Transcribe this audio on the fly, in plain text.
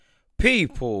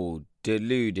People,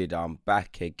 Deluded, I'm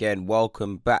back again.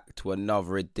 Welcome back to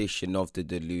another edition of the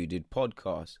Deluded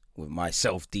podcast with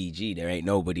myself, DG. There ain't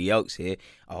nobody else here.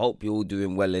 I hope you're all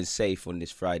doing well and safe on this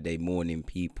Friday morning,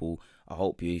 people. I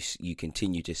hope you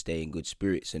continue to stay in good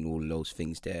spirits and all those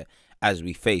things there as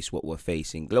we face what we're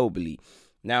facing globally.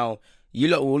 Now, you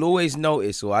lot will always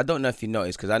notice, or I don't know if you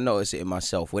notice because I notice it in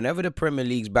myself, whenever the Premier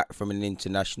League's back from an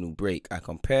international break, I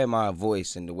compare my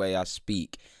voice and the way I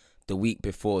speak the week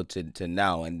before to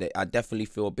now, and I definitely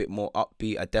feel a bit more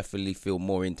upbeat. I definitely feel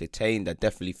more entertained. I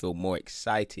definitely feel more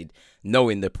excited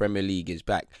knowing the Premier League is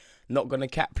back. Not gonna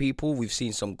cap people, we've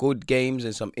seen some good games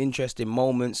and some interesting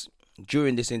moments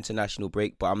during this international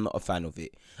break, but I'm not a fan of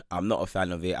it.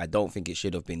 I don't think it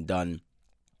should have been done,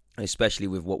 especially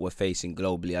with what we're facing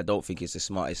globally. I don't think it's the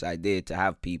smartest idea to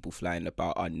have people flying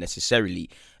about unnecessarily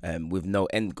with no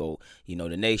end goal. You know,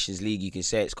 the Nations League, you can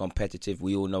say it's competitive.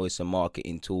 We all know it's a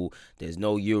marketing tool. There's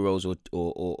no Euros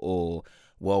or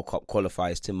World Cup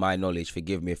qualifiers, to my knowledge.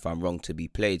 Forgive me if I'm wrong, to be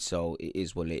played. So it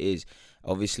is what it is.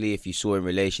 Obviously, if you saw in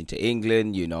relation to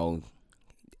England, you know,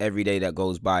 every day that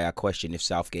goes by, I question if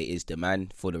Southgate is the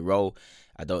man for the role.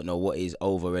 I don't know what his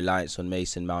over-reliance on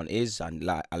Mason Mount is. I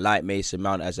like Mason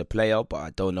Mount as a player, but I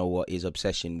don't know what his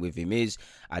obsession with him is.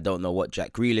 I don't know what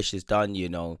Jack Grealish has done. You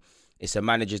know, it's a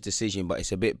manager's decision, but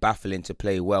it's a bit baffling to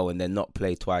play well and then not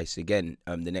play twice again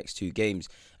the next two games.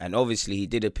 And obviously, he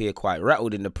did appear quite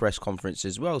rattled in the press conference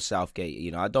as well, Southgate.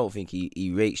 You know, I don't think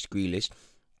he rates Grealish.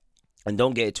 And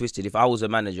don't get it twisted, if I was a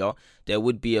manager, there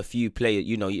would be a few players,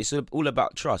 you know, it's all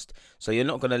about trust. So you're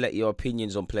not going to let your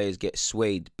opinions on players get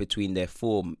swayed between their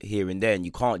form here and there. And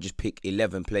you can't just pick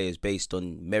 11 players based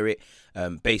on merit,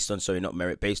 based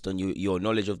on your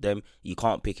knowledge of them. You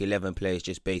can't pick 11 players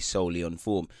just based solely on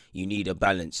form. You need a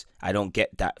balance. I don't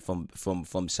get that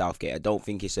from Southgate. I don't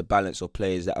think it's a balance of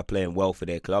players that are playing well for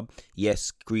their club.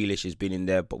 Yes, Grealish has been in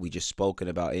there, but we just spoken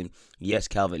about him. Yes,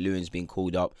 Calvert-Lewin's been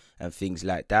called up and things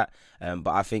like that.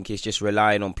 But I think it's just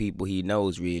relying on people he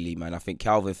knows, really, man. I think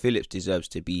Calvin Phillips deserves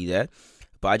to be there.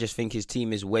 But I just think his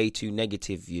team is way too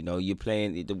negative, you know. You're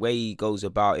playing, the way he goes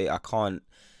about it, I can't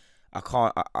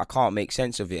make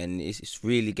sense of it. And it's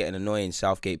really getting annoying,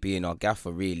 Southgate being our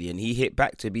gaffer, really. And he hit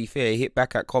back, to be fair. He hit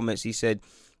back at comments. He said,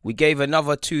 "We gave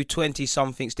another two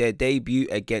 20-somethings their debut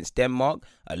against Denmark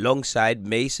alongside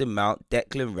Mason Mount,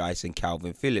 Declan Rice and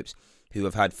Calvin Phillips, who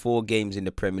have had 4 games in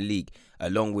the Premier League,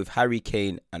 along with Harry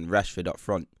Kane and Rashford up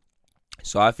front.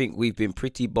 So I think we've been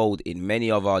pretty bold in many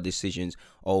of our decisions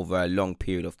over a long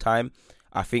period of time.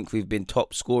 I think we've been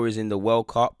top scorers in the World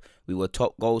Cup. We were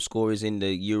top goal scorers in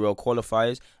the Euro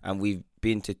qualifiers, and we've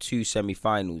been to 2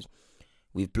 semi-finals.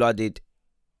 We've blooded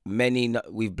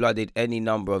any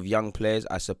number of young players.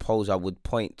 I suppose I would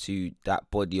point to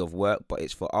that body of work, but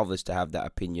it's for others to have that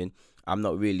opinion. I'm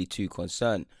not really too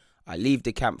concerned. I leave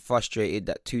the camp frustrated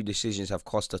that 2 decisions have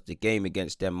cost us the game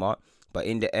against Denmark, but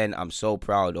in the end, I'm so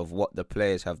proud of what the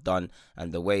players have done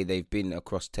and the way they've been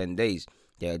across 10 days.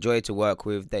 They're a joy to work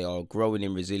with. They are growing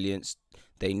in resilience.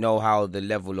 They know how the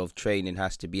level of training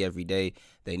has to be every day.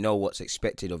 They know what's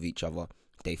expected of each other.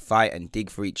 They fight and dig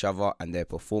for each other, and their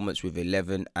performance with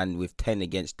 11 and with 10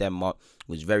 against Denmark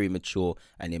was very mature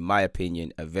and, in my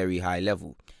opinion, a very high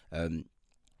level."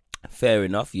 Fair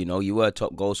enough, you know, you were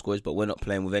top goal scorers, but we're not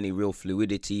playing with any real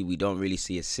fluidity. We don't really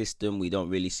see a system. We don't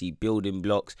really see building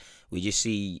blocks. We just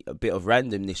see a bit of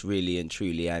randomness, really and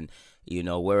truly. And, you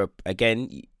know,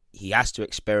 he has to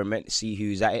experiment, see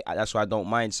who's at it. That's why I don't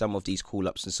mind some of these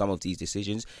call-ups and some of these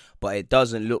decisions. But it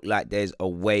doesn't look like there's a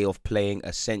way of playing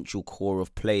a central core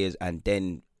of players and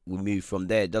then we move from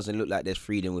there. It doesn't look like there's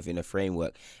freedom within a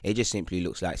framework. It just simply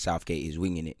looks like Southgate is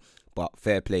winging it. But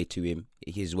fair play to him.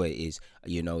 Here's what it is.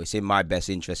 You know, it's in my best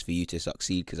interest for you to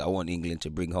succeed because I want England to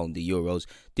bring home the Euros.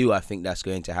 Do I think that's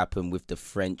going to happen with the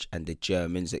French and the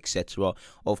Germans, etc.?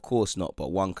 Of course not,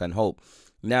 but one can hope.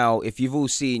 Now, if you've all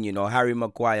seen, you know, Harry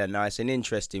Maguire, now it's an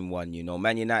interesting one. You know,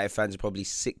 Man United fans are probably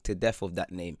sick to death of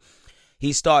that name.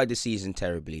 He started the season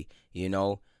terribly, you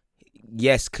know.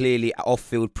 Yes, clearly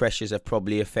off-field pressures have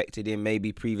probably affected him.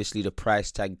 Maybe previously the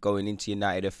price tag going into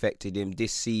United affected him.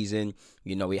 This season,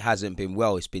 you know, it hasn't been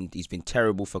well. He's been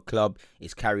terrible for club.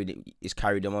 It's carried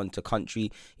him on to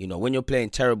country. You know, when you're playing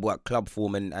terrible at club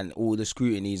form and all the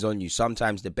scrutiny is on you,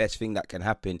 sometimes the best thing that can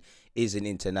happen is an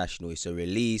international. It's a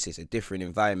release. It's a different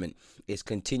environment. It's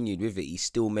continued with it. He's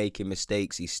still making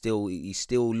mistakes. He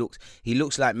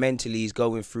looks like mentally he's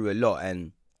going through a lot.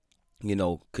 And you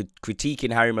know,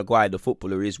 critiquing Harry Maguire, the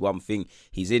footballer, is one thing.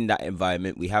 He's in that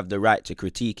environment. We have the right to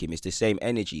critique him. It's the same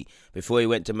energy. Before he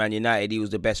went to Man United, he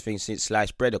was the best thing since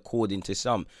sliced bread, according to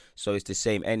some. So it's the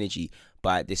same energy.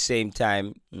 But at the same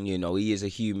time, he is a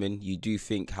human. You do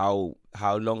think how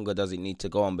longer does it need to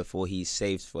go on before he's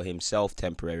saved for himself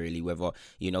temporarily? Whether,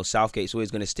 Southgate's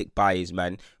always going to stick by his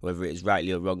man, whether it is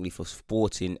rightly or wrongly for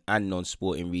sporting and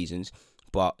non-sporting reasons.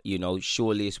 But,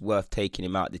 surely it's worth taking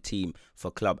him out of the team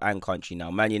for club and country.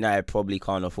 Now, Man United probably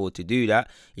can't afford to do that.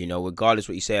 Regardless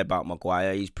what you say about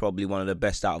Maguire, he's probably one of the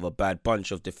best out of a bad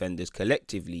bunch of defenders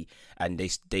collectively. And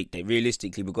they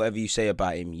realistically, whatever you say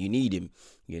about him, you need him,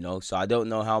 So I don't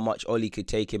know how much Oli could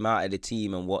take him out of the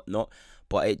team and whatnot.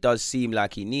 But it does seem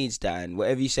like he needs that. And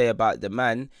whatever you say about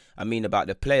about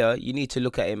the player, you need to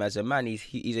look at him as a man.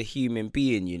 He's a human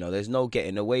being, There's no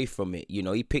getting away from it.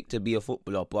 He picked to be a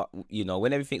footballer. But,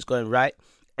 when everything's going right,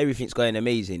 everything's going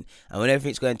amazing. And when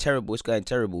everything's going terrible, it's going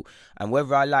terrible. And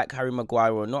whether I like Harry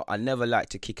Maguire or not, I never like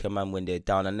to kick a man when they're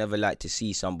down. I never like to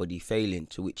see somebody failing,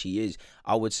 to which he is.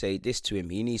 I would say this to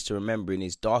him. He needs to remember in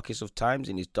his darkest of times,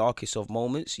 in his darkest of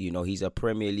moments, he's a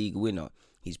Premier League winner.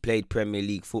 He's played Premier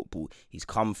League football. He's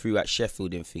come through at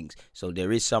Sheffield and things. So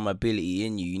there is some ability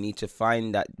in you. You need to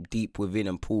find that deep within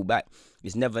and pull back.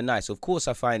 It's never nice. Of course,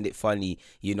 I find it funny,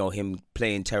 him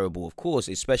playing terrible. Of course,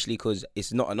 especially because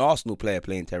it's not an Arsenal player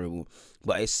playing terrible.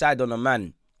 But it's sad on a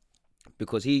man.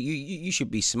 Because you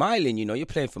should be smiling, You're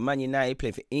playing for Man United, you're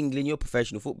playing for England, you're a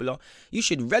professional footballer. You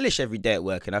should relish every day at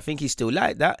work. And I think he's still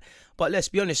like that. But let's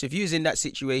be honest, if he was in that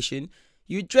situation,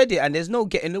 you dread it, and there's no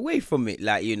getting away from it.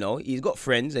 He's got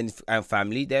friends and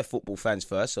family. They're football fans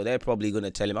first, so they're probably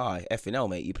gonna tell him, effing hell,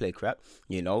 mate, you play crap.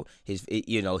 He's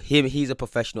a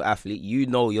professional athlete. You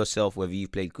know yourself whether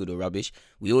you've played good or rubbish.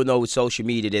 We all know with social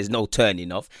media, there's no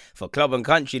turning off. For club and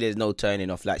country, there's no turning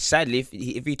off. Sadly,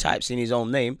 if he types in his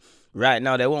own name right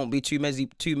now, there won't be too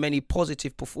many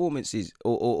positive performances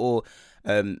or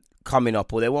coming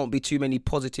up, or there won't be too many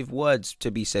positive words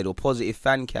to be said or positive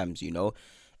fan cams.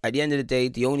 At the end of the day,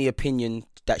 the only opinion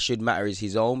that should matter is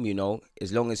his own,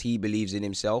 as long as he believes in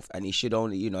himself. And he should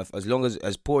only, as long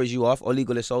as poor as you are, if Ole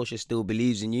Gunnar Solskjaer still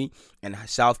believes in you and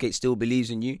Southgate still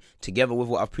believes in you, together with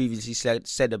what I've previously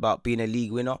said about being a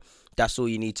league winner, that's all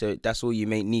you need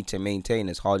to maintain,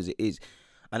 as hard as it is.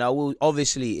 And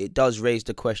obviously, it does raise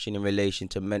the question in relation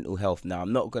to mental health. Now,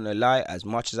 I'm not going to lie, as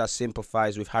much as I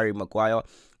sympathise with Harry Maguire,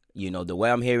 the way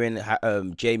I'm hearing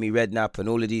Jamie Redknapp and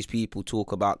all of these people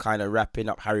talk about kind of wrapping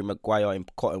up Harry Maguire in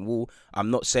cotton wool, I'm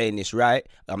not saying this right.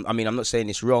 I'm not saying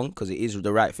this wrong, because it is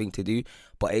the right thing to do.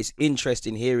 But it's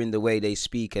interesting hearing the way they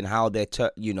speak and how they're,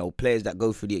 players that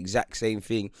go through the exact same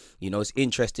thing. It's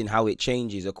interesting how it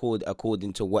changes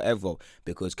according to whatever.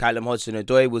 Because Callum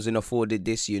Hudson-Odoi wasn't afforded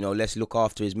this, let's look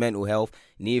after his mental health.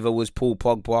 Neither was Paul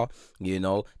Pogba,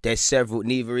 There's several,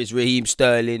 neither is Raheem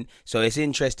Sterling. So it's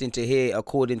interesting to hear,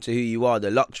 according to who you are,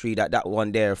 the luxury that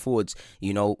one there affords.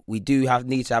 We do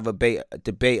need to have a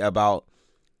debate about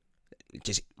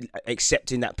just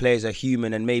accepting that players are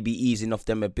human and maybe easing off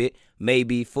them a bit.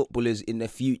 Maybe footballers in the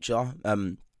future,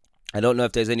 I don't know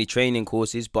if there's any training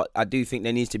courses, but I do think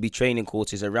there needs to be training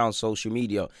courses around social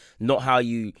media. Not how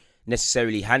you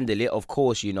necessarily handle it, of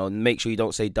course, make sure you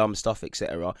don't say dumb stuff,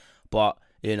 etc. But,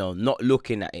 not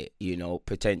looking at it,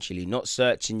 potentially, not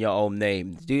searching your own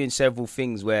name, doing several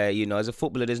things where, as a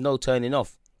footballer, there's no turning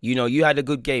off. You had a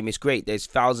good game. It's great. There's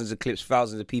thousands of clips,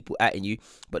 thousands of people atting you.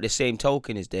 But the same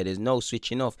token is there. There's no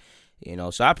switching off.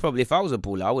 So I probably, if I was a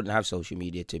baller, I wouldn't have social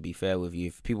media, to be fair with you.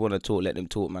 If people want to talk, let them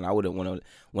talk, man. I wouldn't want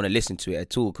to listen to it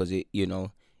at all, because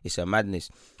it's a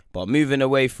madness. But moving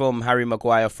away from Harry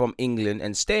Maguire, from England,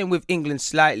 and staying with England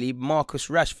slightly, Marcus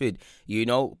Rashford,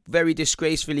 very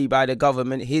disgracefully by the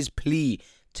government, his plea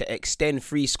to extend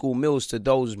free school meals to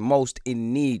those most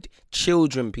in need,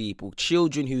 children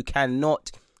who cannot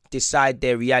decide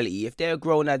their reality. If they're a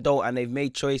grown adult and they've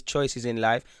made choices in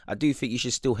life, I do think you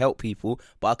should still help people.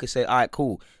 But I could say, all right,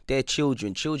 cool, they're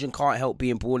children. Children can't help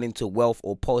being born into wealth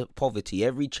or poverty.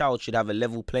 Every child should have a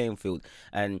level playing field.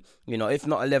 And, if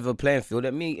not a level playing field,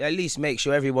 at least make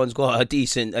sure everyone's got a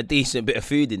decent bit of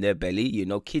food in their belly.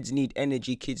 Kids need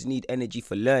energy. Kids need energy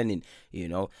for learning.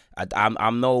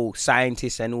 I'm no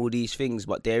scientist and all these things,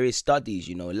 but there is studies,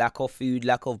 lack of food,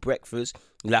 lack of breakfast,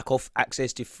 lack of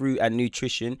access to fruit and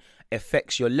nutrition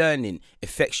affects your learning,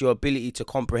 affects your ability to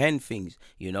comprehend things.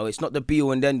 It's not the be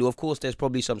all and end all. Of course, there's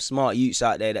probably some smart youths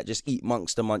out there that just eat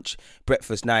Monster Munch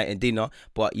breakfast, night and dinner,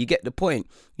 but you get the point.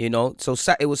 So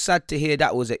it was sad to hear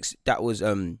that was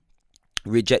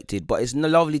rejected. But it's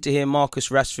lovely to hear Marcus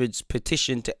Rashford's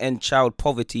petition to end child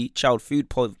food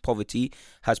poverty,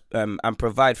 has and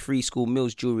provide free school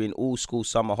meals during all school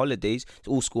holidays,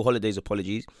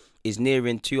 apologies, is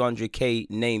nearing 200k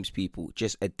names, people,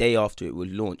 just a day after it was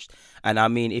launched. And I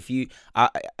mean,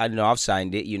 I know I've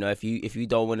signed it. If you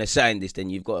don't want to sign this, then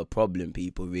you've got a problem,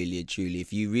 people, really and truly.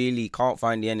 If you really can't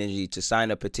find the energy to sign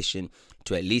a petition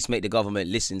to at least make the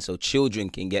government listen so children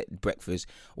can get breakfast,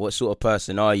 what sort of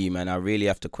person are you, man? I really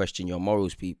have to question your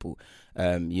morals, people.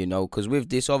 Because with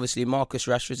this, obviously, Marcus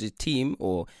Rashford's team,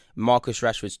 or Marcus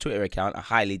Rashford's Twitter account, I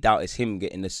highly doubt it's him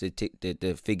getting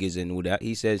the figures and all that.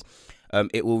 He says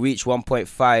it will reach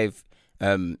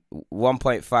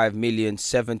 1.5 million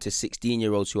 7 to 16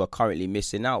 year olds who are currently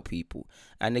missing out, people.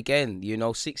 And again,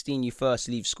 16, you first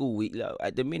leave school.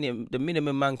 At the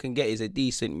minimum man can get is a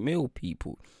decent meal,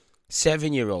 people.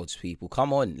 7-year-olds, people,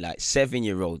 come on, like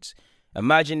 7-year-olds.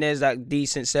 Imagine there's that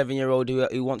decent 7-year-old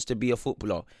who wants to be a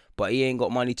footballer, but he ain't got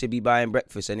money to be buying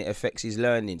breakfast, and it affects his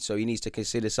learning, so he needs to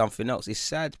consider something else. It's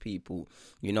sad, people.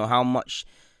 How much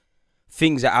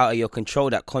things are out of your control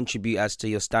that contribute as to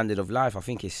your standard of life. I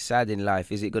think it's sad in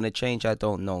life. Is it going to change? I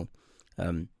don't know.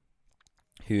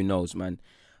 Who knows, man.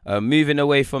 Moving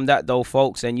away from that, though,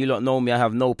 folks, and you lot know me, I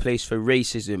have no place for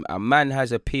racism. A man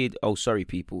has appeared. Oh, sorry,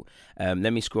 people.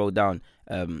 Let me scroll down.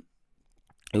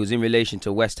 It was in relation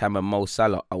to West Ham and Mo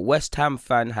Salah. A West Ham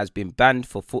fan has been banned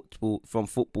from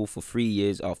football for 3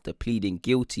 years after pleading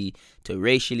guilty to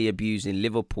racially abusing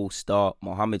Liverpool star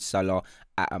Mohamed Salah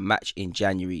at a match in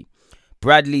January.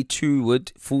 Bradley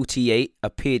Truewood, 48,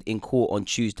 appeared in court on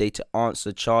Tuesday to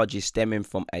answer charges stemming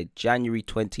from a January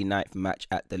 29th match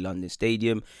at the London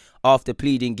Stadium. After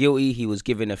pleading guilty, he was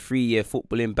given a 3-year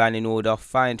footballing banning order,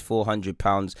 fined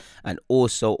 £400, and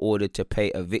also ordered to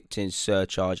pay a victim's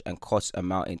surcharge and costs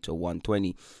amounting to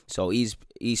 £120. So he's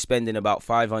spending about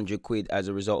 500 quid as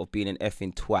a result of being an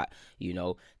effing twat,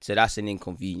 So that's an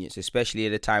inconvenience, especially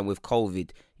at a time with COVID,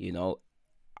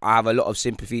 I have a lot of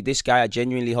sympathy. This guy, I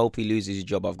genuinely hope he loses his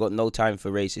job. I've got no time for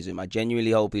racism. I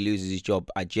genuinely hope he loses his job.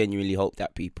 I genuinely hope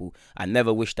that, people. I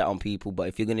never wish that on people, but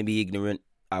if you're going to be ignorant,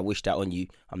 I wish that on you.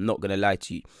 I'm not going to lie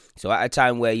to you. So at a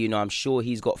time where, I'm sure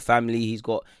he's got family,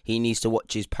 he needs to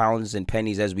watch his pounds and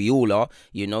pennies, as we all are,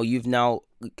 you've now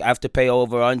have to pay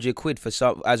over 100 quid for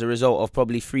some as a result of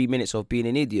probably 3 minutes of being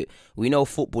an idiot. We know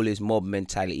football is mob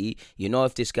mentality.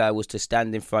 If this guy was to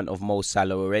stand in front of Mo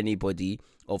Salah or anybody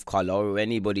of colour or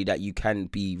anybody that you can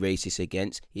be racist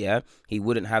against, he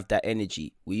wouldn't have that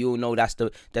energy. We all know that's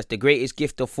the greatest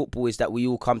gift of football, is that we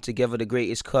all come together. The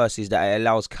greatest curse is that it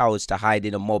allows cowards to hide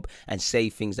in a mob and say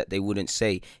things that they wouldn't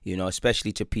say,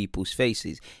 especially to people's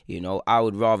faces. I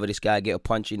would rather this guy get a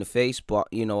punch in the face, but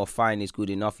a fine is good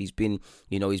enough. He's been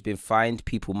fined.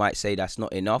 People might say that's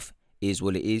not enough. Is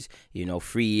what it is.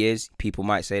 3 years, people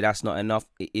might say that's not enough.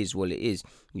 It is what it is.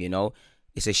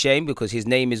 It's a shame because his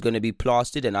name is going to be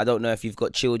plastered, and I don't know if you've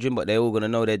got children, but they're all going to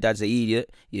know their dad's an idiot,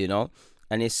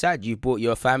 And it's sad. You brought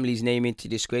your family's name into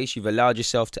disgrace. You've allowed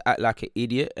yourself to act like an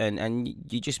idiot, and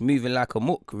you're just moving like a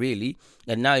muck, really.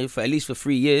 And now, for at least for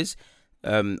 3 years,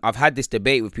 I've had this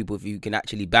debate with people if you can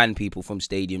actually ban people from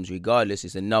stadiums. Regardless,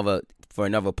 it's another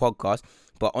podcast.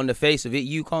 But on the face of it,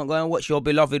 you can't go and watch your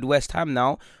beloved West Ham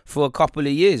now for a couple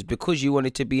of years because you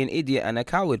wanted to be an idiot and a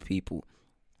coward, people.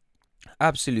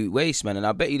 Absolute waste, man. And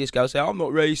I bet you this guy will say, I'm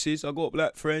not racist, I got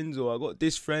black friends, or I got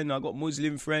this friend, I got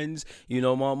Muslim friends,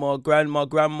 my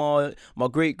grandma, my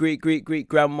great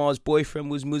grandma's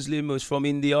boyfriend was Muslim, was from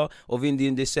India, of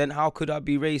Indian descent. How could I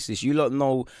be racist? You lot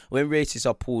know when racists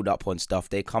are pulled up on stuff,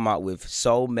 they come out with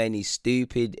so many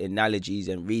stupid analogies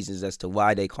and reasons as to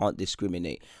why they can't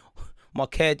discriminate. My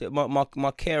care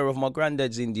of my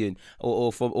granddad's Indian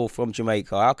or from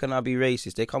Jamaica. How can I be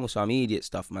racist? They come with some idiot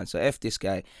stuff, man. So F this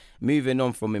guy. Moving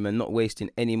on from him and not wasting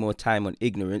any more time on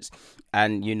ignorance.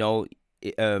 And in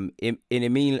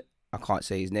Emil, I can't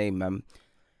say his name, man.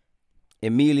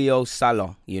 Emilio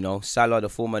Salah, Salah, the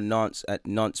former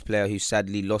Nantes player who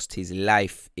sadly lost his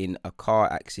life in a car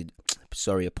accident.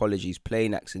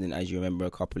 Plane accident, as you remember,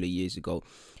 a couple of years ago.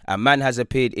 A man has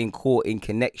appeared in court in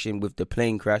connection with the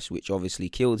plane crash, which obviously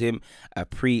killed him. A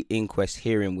pre-inquest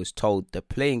hearing was told the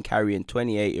plane carrying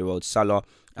 28-year-old Salah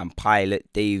and pilot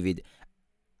David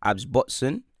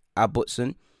Abbottson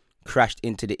crashed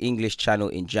into the English Channel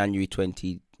in January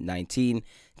 2019.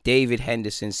 David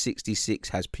Henderson, 66,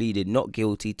 has pleaded not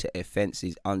guilty to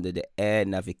offences under the Air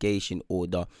Navigation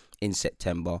Order in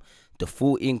September. The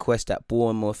full inquest at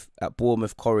Bournemouth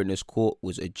Coroner's Court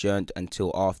was adjourned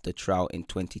until after trial in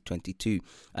 2022,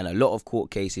 and a lot of court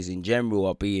cases in general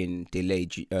are being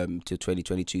delayed to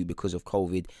 2022 because of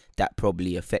COVID. That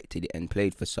probably affected it and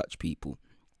played for such people.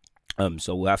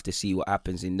 So we'll have to see what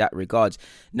happens in that regards.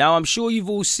 Now, I'm sure you've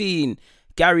all seen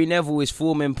Gary Neville is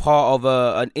forming part of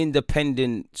an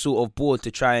independent sort of board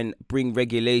to try and bring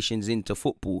regulations into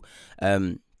football.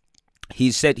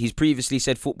 He's previously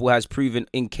said football has proven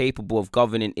incapable of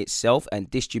governing itself and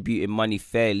distributing money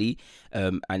fairly,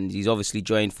 and he's obviously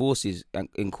joined forces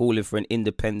in calling for an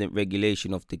independent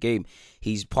regulation of the game.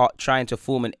 He's trying to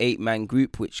form an 8-man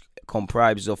group which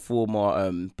comprises of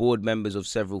former board members of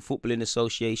several footballing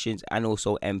associations and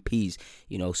also MPs.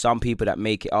 You know, some people that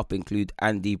make it up include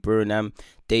Andy Burnham,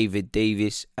 David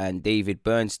Davis, and David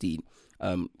Bernstein.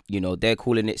 They're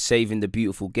calling it Saving the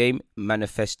Beautiful Game,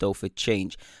 Manifesto for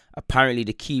Change. Apparently,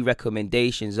 the key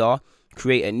recommendations are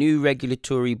create a new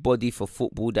regulatory body for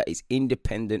football that is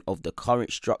independent of the current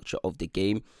structure of the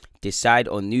game, decide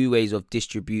on new ways of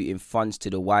distributing funds to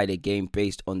the wider game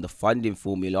based on the funding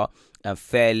formula, and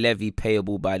fair levy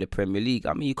payable by the Premier League.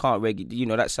 I mean, you can't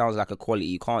that sounds like equality.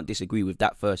 You can't disagree with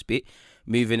that first bit.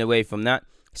 Moving away from that,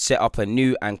 set up a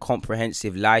new and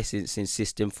comprehensive licensing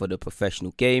system for the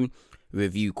professional game.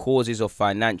 Review causes of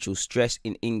financial stress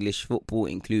in English football,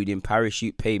 including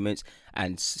parachute payments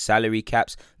and salary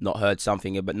caps. Not heard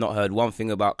one thing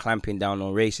about clamping down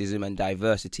on racism and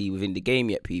diversity within the game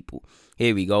yet, people.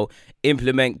 Here we go.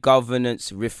 Implement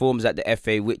governance reforms at the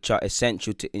FA which are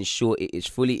essential to ensure it is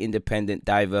fully independent,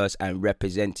 diverse and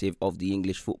representative of the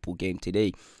English football game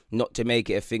today. Not to make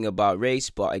it a thing about race,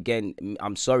 but again,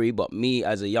 I'm sorry, but me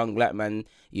as a young black man,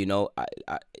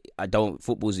 I don't,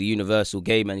 football's a universal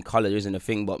game and colour isn't a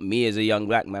thing, but me as a young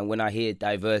black man, when I hear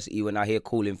diversity, when I hear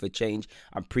calling for change,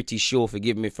 I'm pretty sure,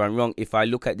 forgive me if I'm wrong, if I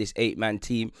look at this 8-man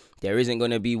team, there isn't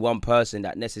going to be one person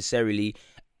that necessarily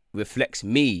reflects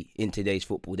me in today's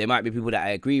football. There might be people that I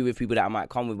agree with, people that I might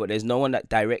come with, but there's no one that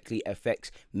directly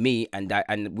affects me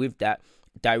and with that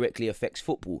directly affects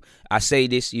football. I say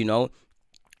this,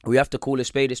 we have to call a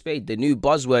spade a spade. The new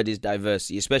buzzword is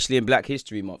diversity, especially in Black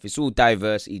History Month. It's all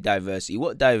diversity.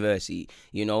 What diversity?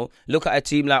 Look at a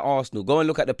team like Arsenal. Go and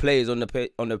look at the players on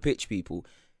the pitch, people.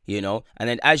 And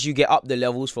then as you get up the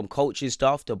levels from coaching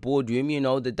staff to boardroom,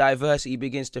 the diversity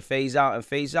begins to phase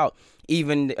out.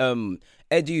 Even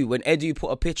Edu, when Edu put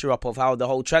a picture up of how the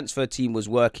whole transfer team was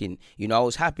working, I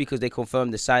was happy because they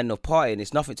confirmed the signing of Partey, and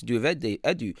it's nothing to do with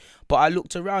Edu. But I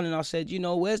looked around and I said,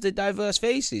 where's the diverse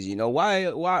faces? Why,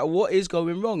 what is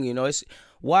going wrong?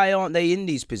 Why aren't they in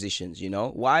these positions?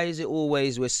 Why is it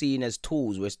always we're seen as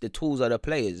tools? The tools are the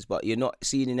players, but you're not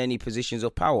seen in any positions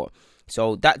of power.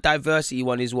 So that diversity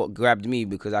one is what grabbed me,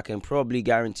 because I can probably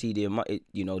guarantee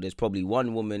there's probably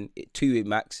one woman, two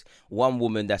max, one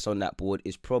woman that's on that board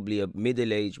is probably a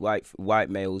middle-aged white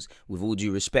males, with all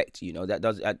due respect.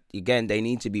 Again, they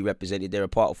need to be represented. They're a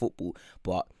part of football,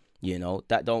 but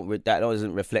that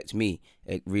doesn't reflect me,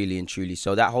 really and truly.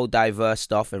 So that whole diverse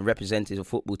stuff and representative of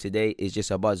football today is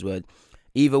just a buzzword.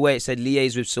 Either way, it said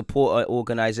liaise with support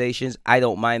organisations. I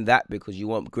don't mind that, because you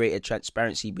want greater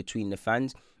transparency between the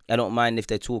fans. I don't mind if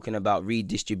they're talking about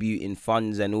redistributing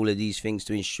funds and all of these things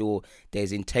to ensure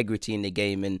there's integrity in the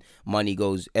game and money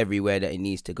goes everywhere that it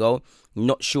needs to go.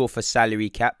 Not sure for salary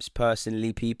caps,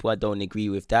 personally, people. I don't agree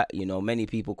with that. Many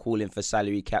people calling for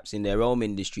salary caps in their own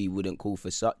industry wouldn't call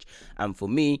for such. And for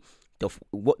me,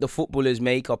 what the footballers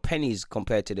make are pennies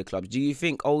compared to the clubs. Do you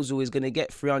think Ozil is going to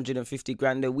get 350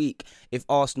 grand a week if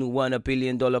Arsenal weren't $1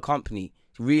 billion company?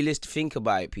 Realist, think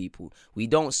about it, people. We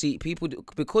don't see people,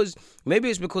 because maybe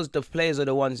it's because the players are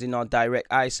the ones in our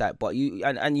direct eyesight, but you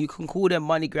can call them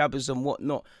money grabbers and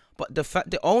whatnot, but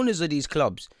the owners of these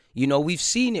clubs, we've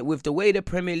seen it with the way the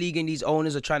Premier League and these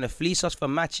owners are trying to fleece us for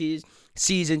matches,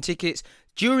 season tickets.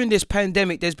 During this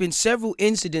pandemic, there's been several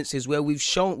incidences where we've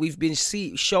shown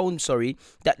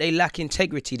that they lack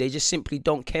integrity. They just simply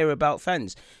don't care about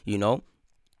fans,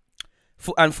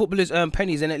 And footballers earn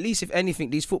pennies, and at least, if anything,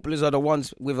 these footballers are the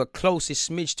ones with a closest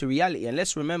smidge to reality. And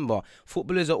let's remember,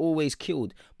 footballers are always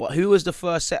killed. But who was the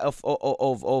first set of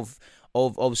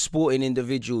sporting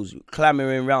individuals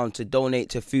clamoring around to donate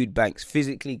to food banks,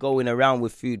 physically going around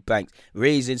with food banks,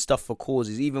 raising stuff for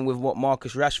causes, even with what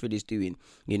Marcus Rashford is doing?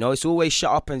 It's always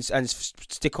shut up and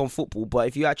stick on football. But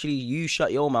if you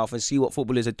shut your mouth and see what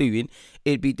footballers are doing,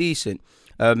 it'd be decent.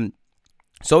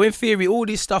 So in theory, all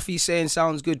this stuff he's saying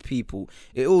sounds good, people.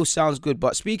 It all sounds good.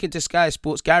 But speaking to Sky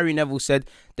Sports, Gary Neville said,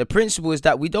 the principle is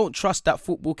that we don't trust that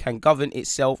football can govern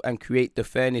itself and create the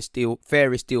fairest deal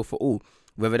for all,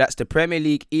 whether that's the Premier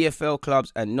League, EFL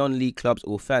clubs and non-league clubs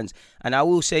or fans. And I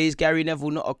will say, is Gary Neville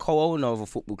not a co-owner of a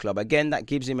football club? Again, that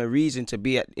gives him a reason to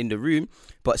be in the room.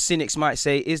 But cynics might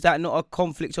say, is that not a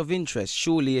conflict of interest?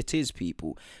 Surely it is,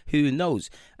 people. Who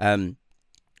knows?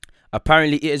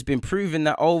 Apparently, it has been proven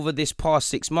that over this past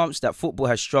 6 months that football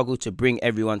has struggled to bring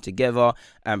everyone together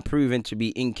and proven to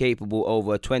be incapable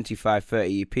over a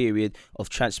 25-30 year period of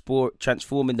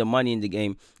transforming the money in the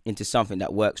game into something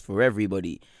that works for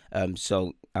everybody. I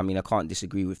can't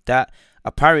disagree with that.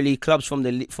 Apparently, clubs from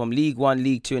League One,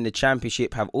 League Two and the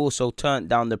Championship have also turned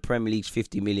down the Premier League's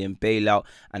 50 million bailout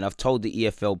and have told the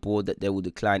EFL board that they will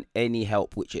decline any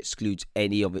help which excludes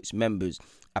any of its members.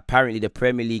 Apparently, the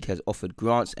Premier League has offered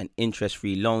grants and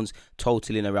interest-free loans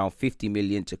totaling around 50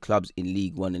 million to clubs in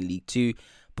League One and League Two,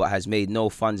 but has made no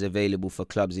funds available for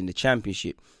clubs in the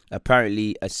Championship.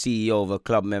 Apparently, a CEO of a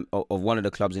club of one of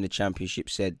the clubs in the Championship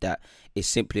said that it's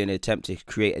simply an attempt to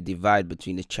create a divide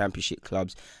between the Championship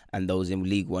clubs and those in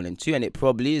League One and Two, and it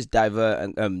probably is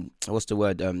divide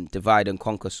and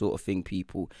conquer sort of thing,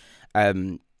 people.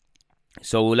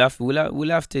 So we'll have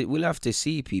to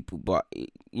see, people, but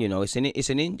it's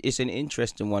an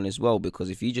interesting one as well, because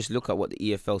if you just look at what the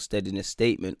EFL said in a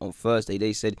statement on Thursday,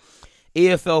 they said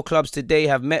EFL clubs today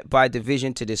have met by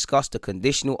division to discuss the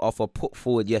conditional offer put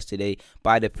forward yesterday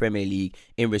by the Premier League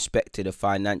in respect to the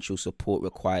financial support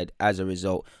required as a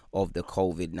result of the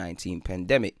COVID-19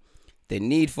 pandemic. The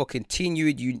need for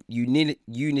continued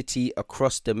unity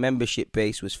across the membership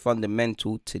base was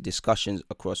fundamental to discussions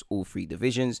across all three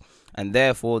divisions, and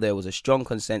therefore there was a strong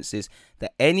consensus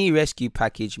that any rescue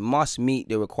package must meet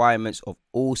the requirements of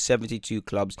all 72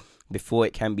 clubs before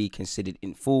it can be considered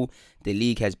in full. The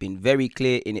league has been very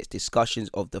clear in its discussions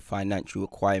of the financial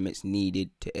requirements needed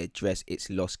to address its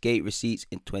lost gate receipts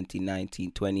in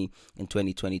 2019-20 and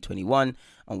 2020-21,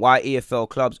 and why EFL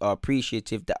clubs are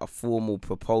appreciative that a formal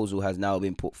proposal has now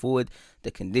been put forward.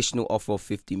 The conditional offer of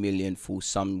 50 million falls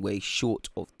some way short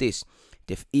of this.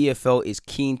 The EFL is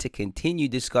keen to continue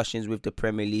discussions with the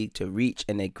Premier League to reach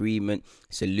an agreement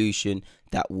solution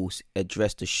that will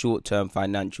address the short-term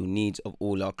financial needs of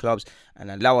all our clubs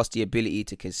and allow us the ability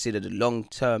to consider the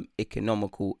long-term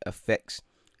economic effects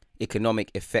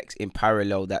in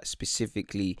parallel that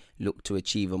specifically look to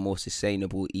achieve a more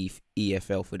sustainable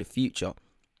EFL for the future.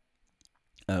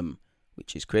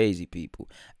 Which is crazy, people.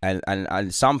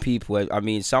 And some people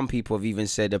have even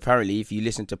said, apparently, if you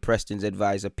listen to Preston's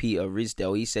advisor Peter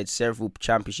Ridsdale, he said several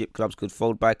Championship clubs could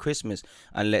fold by Christmas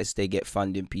unless they get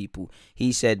funding, people.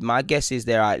 He said, my guess is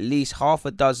there are at least half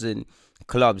a dozen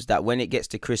clubs that when it gets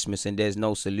to Christmas and there's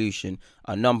no solution,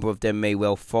 a number of them may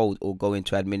well fold or go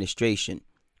into administration,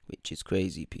 which is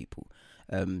crazy, people.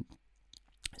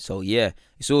 So yeah,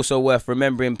 it's also worth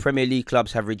remembering Premier League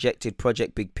clubs have rejected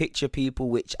Project Big Picture, people,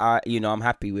 which I'm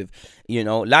happy with.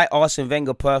 Like Arsene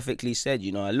Wenger perfectly said,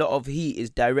 a lot of heat is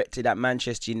directed at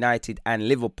Manchester United and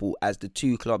Liverpool as the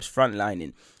two clubs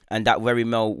frontlining, and that very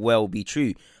well be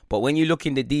true. But when you look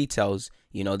in the details,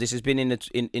 this has been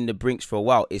in the brinks for a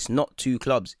while. It's not two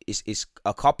clubs. It's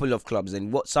a couple of clubs.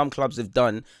 And what some clubs have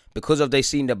done, because of they've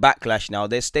seen the backlash now,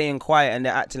 they're staying quiet and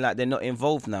they're acting like they're not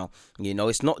involved now.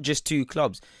 It's not just two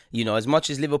clubs. As much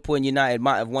as Liverpool and United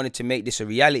might have wanted to make this a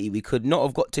reality, we could not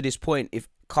have got to this point if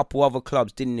couple other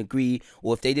clubs didn't agree,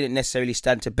 or if they didn't necessarily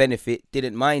stand to benefit,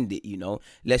 didn't mind it.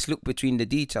 Let's look between the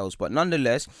details. But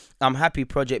nonetheless, I'm happy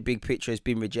Project Big Picture has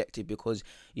been rejected, because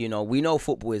we know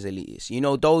football is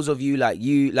elitist. Those of you like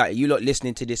you lot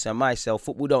listening to this and myself,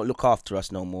 football don't look after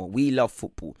us no more. We love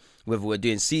football, whether we're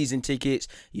doing season tickets,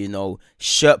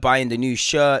 buying the new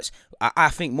shirts. I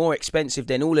think more expensive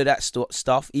than all of that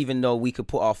stuff, even though we could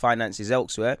put our finances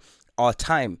elsewhere, our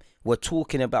time. We're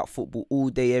talking about football all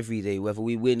day, every day, whether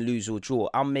we win, lose or draw.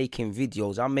 I'm making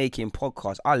videos. I'm making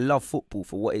podcasts. I love football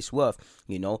for what it's worth.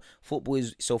 Football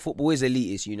is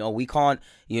elitist. We can't,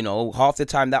 half the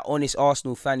time that honest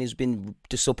Arsenal fan has been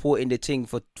supporting the team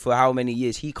for how many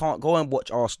years, he can't go and watch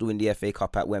Arsenal in the FA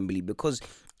Cup at Wembley because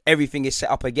everything is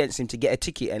set up against him to get a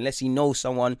ticket unless he knows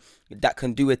someone that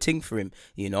can do a thing for him,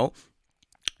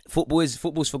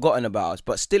 Football's forgotten about us,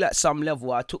 but still at some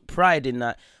level I took pride in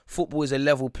that football is a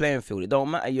level playing field. It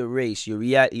don't matter your race, your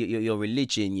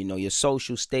religion, your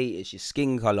social status, your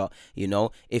skin colour,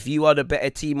 if you are the better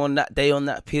team on that day on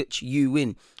that pitch, you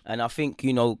win. And I think,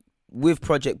 with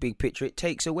Project Big Picture, it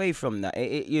takes away from that.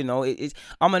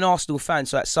 I'm an Arsenal fan,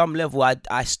 so at some level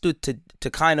I stood to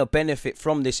kind of benefit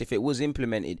from this if it was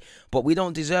implemented. But we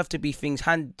don't deserve to be things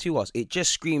handed to us. It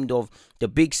just screamed of the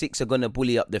big six are going to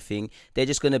bully up the thing. They're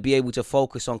just going to be able to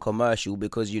focus on commercial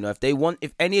because,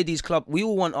 if any of these clubs, we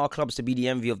all want our clubs to be the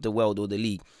envy of the world or the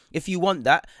league. If you want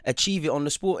that, achieve it on the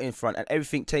sporting front and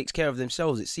everything takes care of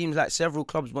themselves. It seems like several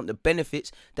clubs want the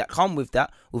benefits that come with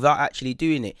that without actually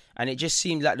doing it. And it just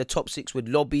seems like the top six would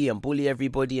lobby and bully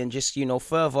everybody and just,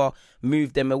 further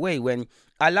move them away when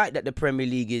I like that the Premier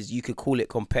League is, you could call it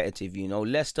competitive,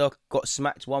 Leicester got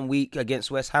smacked one week against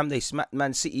West Ham. They smacked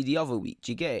Man City the other week.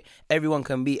 Do you get it? Everyone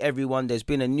can beat everyone. There's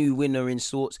been a new winner in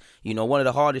sorts. One of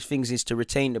the hardest things is to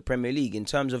retain the Premier League. In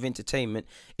terms of entertainment,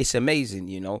 it's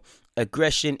amazing,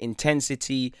 Aggression,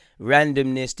 intensity,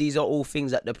 randomness. These are all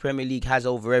things that the Premier League has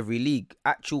over every league.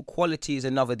 Actual quality is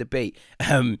another debate.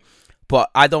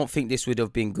 But I don't think this would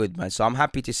have been good, man. So I'm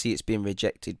happy to see it's been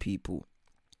rejected, people.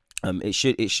 It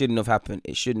shouldn't have happened.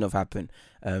 It shouldn't have happened.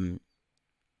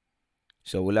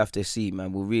 So we'll have to see,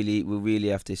 man. We'll really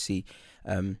have to see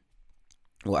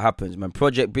what happens, man.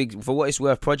 Project Big, for what it's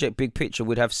worth, Project Big Picture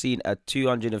would have seen a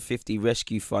 250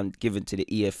 rescue fund given to the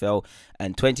EFL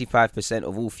and 25%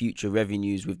 of all future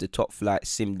revenues, with the top flight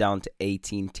simmed down to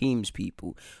 18 teams,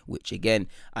 people. Which again,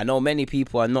 I know many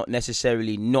people are not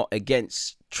necessarily not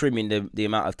against trimming the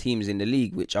amount of teams in the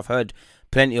league, which I've heard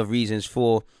plenty of reasons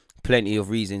for, plenty of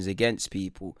reasons against,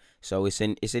 people. So it's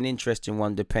an interesting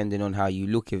one depending on how you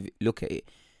look at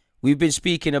it. We've been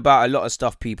speaking about a lot of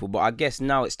stuff, people, but I guess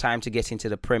now it's time to get into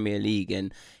the Premier League.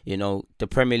 And, the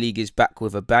Premier League is back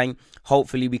with a bang.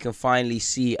 Hopefully we can finally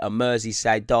see a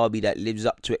Merseyside derby that lives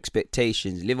up to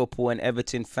expectations. Liverpool and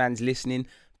Everton fans listening,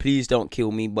 please don't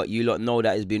kill me, but you lot know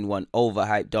that has been one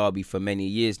overhyped derby for many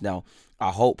years now. I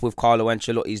hope with Carlo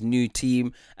Ancelotti's new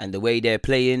team and the way they're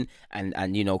playing, and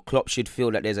Klopp should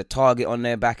feel that there's a target on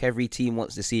their back. Every team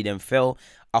wants to see them fail.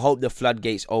 I hope the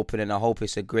floodgates open, and I hope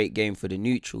it's a great game for the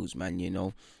neutrals,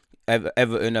 man.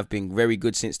 Everton have been very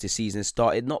good since the season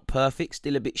started. Not perfect,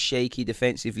 still a bit shaky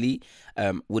defensively.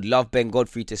 Would love Ben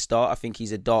Godfrey to start. I think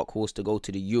he's a dark horse to go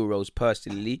to the Euros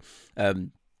personally.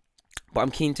 But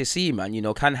I'm keen to see, man.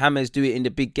 Can Hammers do it in the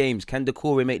big games? Can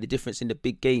Doucouré make the difference in the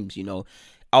big games?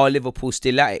 Are Liverpool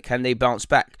still at it? Can they bounce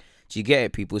back? Do you get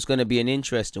it, people? It's going to be an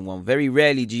interesting one. Very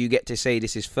rarely do you get to say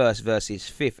this is first versus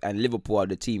fifth, and Liverpool are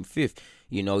the team fifth.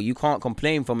 You can't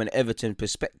complain from an Everton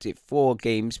perspective. 4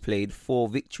 games played, 4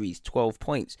 victories, 12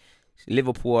 points.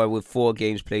 Liverpool are with 4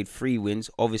 games played, 3 wins.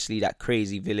 Obviously, that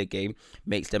crazy Villa game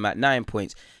makes them at 9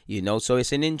 points. So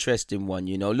it's an interesting one.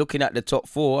 Looking at the top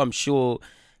 4, I'm sure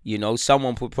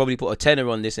someone probably put a tenner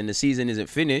on this and the season isn't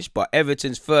finished, but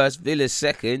Everton's first, Villa's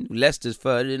second, Leicester's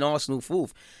third, and Arsenal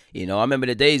fourth. I remember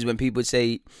the days when people would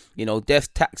say,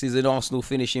 death taxes and Arsenal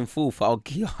finishing fourth. I'll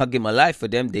give my life for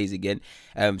them days again.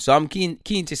 So I'm keen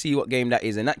to see what game that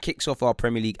is, and that kicks off our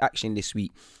Premier League action this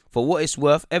week. For what it's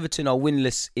worth, Everton are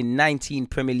winless in 19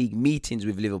 Premier League meetings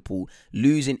with Liverpool,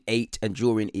 losing 8 and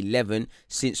drawing 11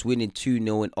 since winning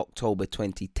 2-0 in October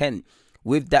 2010.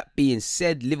 With that being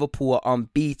said, Liverpool are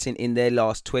unbeaten in their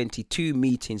last 22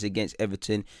 meetings against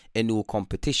Everton in all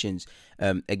competitions.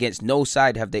 Against no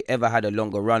side have they ever had a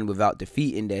longer run without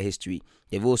defeat in their history.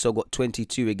 They've also got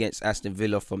 22 against Aston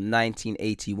Villa from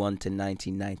 1981 to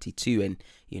 1992. And,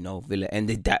 Villa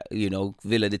ended that,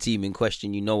 Villa, the team in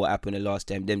question, what happened the last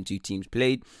time them two teams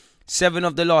played. 7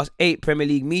 of the last 8 Premier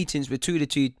League meetings between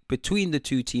the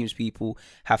two teams, people,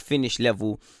 have finished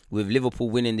level, with Liverpool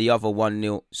winning the other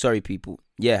 1-0. Sorry, people.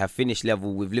 Yeah, have finished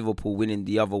level, with Liverpool winning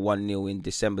the other 1-0 in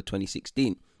December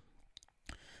 2016.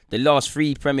 The last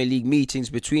 3 Premier League meetings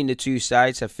between the two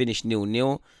sides have finished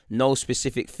 0-0. No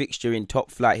specific fixture in top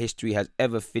flight history has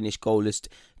ever finished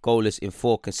goalless in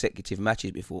 4 consecutive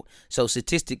matches before. So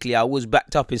statistically, I was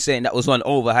backed up in saying that was one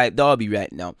overhyped derby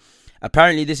right now.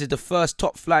 Apparently, this is the first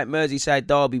top-flight Merseyside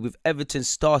derby, with Everton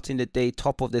starting the day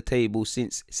top of the table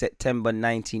since September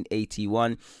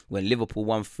 1981, when Liverpool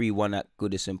won 3-1 at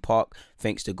Goodison Park,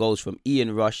 thanks to goals from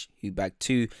Ian Rush, who bagged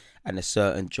 2, and a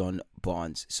certain John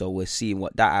Barnes. So we're seeing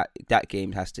what that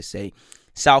game has to say.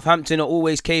 Southampton are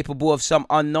always capable of some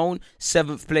unknown.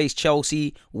 7th place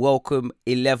Chelsea welcome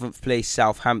 11th place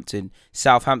Southampton.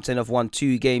 Southampton have won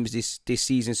 2 games this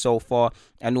season so far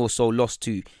and also lost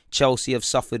 2. Chelsea have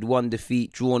suffered 1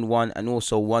 defeat, drawn 1 and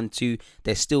also won 2.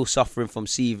 They're still suffering from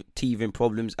teething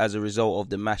problems as a result of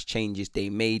the mass changes they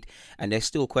made, and there's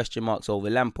still question marks over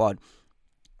Lampard.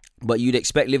 But you'd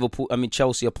expect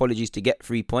Chelsea, to get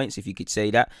 3 points, if you could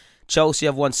say that. Chelsea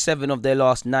have won 7 of their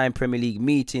last 9 Premier League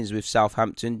meetings with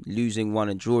Southampton, losing 1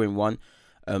 and drawing 1.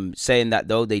 Saying that,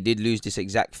 though, they did lose this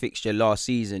exact fixture last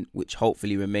season, which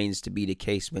hopefully remains to be the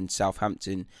case when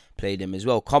Southampton play them as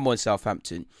well. Come on,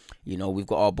 Southampton. We've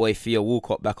got our boy Theo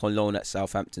Walcott back on loan at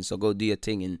Southampton, so go do your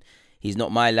thing. And he's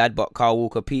not my lad, but Kyle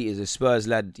Walker-Peters, a Spurs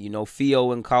lad.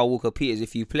 Theo and Kyle Walker-Peters,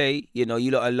 if you play, you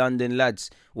lot are London lads.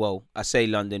 Well, I say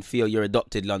London. Theo, you're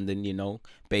adopted London,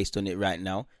 based on it right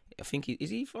now. I think is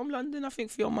he from London? I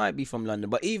think Theo might be from London.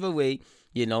 But either way,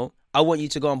 I want you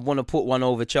to go and want to put one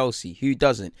over Chelsea. Who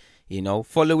doesn't?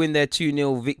 Following their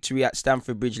 2-0 victory at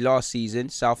Stamford Bridge last season,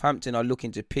 Southampton are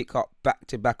looking to pick up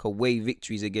back-to-back away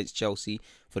victories against Chelsea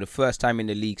for the first time in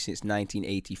the league since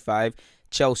 1985.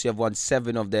 Chelsea have won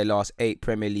 7 of their last 8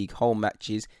 Premier League home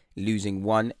matches, losing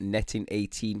 1, netting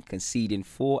 18, conceding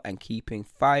 4 and keeping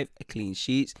 5 clean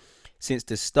sheets. Since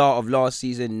the start of last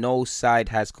season, no side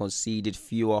has conceded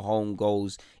fewer home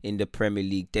goals in the Premier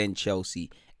League than Chelsea.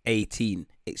 18,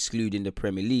 excluding the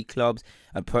Premier League clubs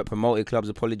and promoted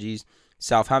clubs,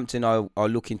 Southampton are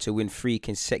looking to win 3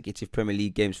 consecutive Premier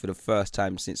League games for the first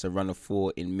time since a run of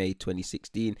 4 in May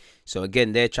 2016. So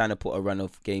again, they're trying to put a run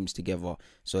of games together.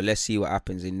 So let's see what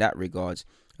happens in that regards.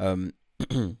 On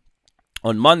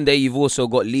Monday, you've also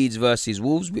got Leeds versus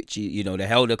Wolves, which, the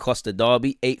Helder Costa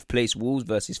derby. 8th place Wolves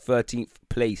versus 13th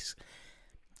place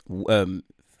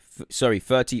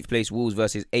 13th place Wolves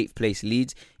versus 8th place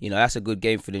Leeds. That's a good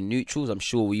game for the neutrals. I'm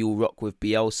sure we all rock with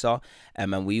Bielsa,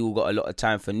 and we all got a lot of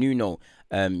time for Nuno.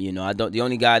 The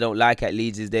only guy I don't like at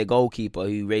Leeds is their goalkeeper,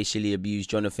 who racially abused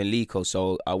Jonathan Lico.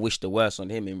 So I wish the worst on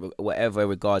him in whatever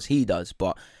regards he does.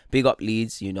 But big up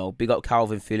Leeds, big up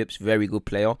Calvin Phillips, very good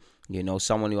player.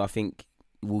 Someone who I think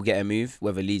will get a move,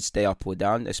 whether Leeds stay up or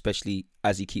down, especially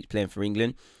as he keeps playing for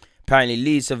England. Apparently,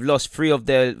 Leeds have lost 3 of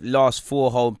their last 4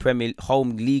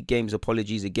 home league games,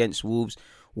 against Wolves.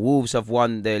 Wolves have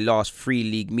won their last 3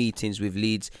 league meetings with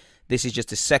Leeds. This is just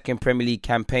the second Premier League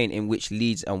campaign in which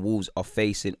Leeds and Wolves are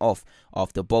facing off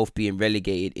after both being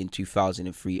relegated in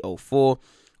 2003-04.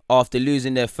 After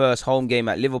losing their first home game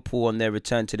at Liverpool on their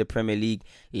return to the Premier League,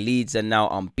 Leeds are now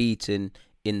unbeaten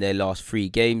in their last 3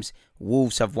 games.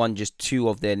 Wolves have won just 2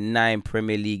 of their 9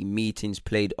 Premier League meetings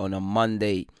played on a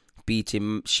Monday,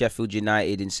 beating Sheffield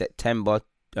United in September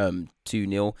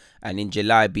 2-0 and in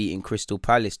July beating Crystal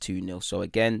Palace 2-0. So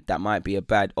again, that might be a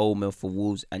bad omen for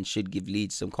Wolves and should give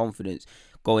Leeds some confidence.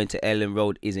 Going to Ellen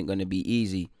Road isn't going to be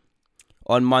easy.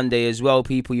 On Monday as well,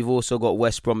 people, you've also got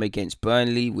West Brom against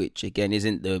Burnley, which again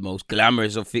isn't the most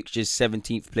glamorous of fixtures.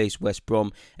 17th place West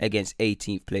Brom against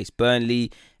 18th place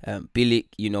Burnley.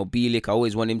 Bielik, I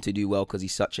always want him to do well because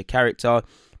he's such a character.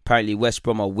 Apparently, West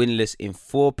Brom are winless in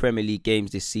 4 Premier League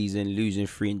games this season, losing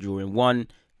 3 and drawing 1.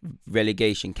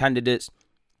 Relegation candidates.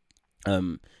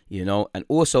 And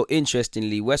also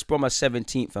interestingly, West Brom are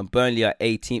 17th and Burnley are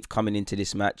 18th coming into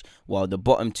this match, while the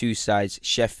bottom 2 sides,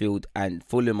 Sheffield and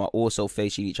Fulham, are also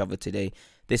facing each other today.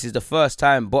 This is the first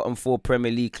time bottom 4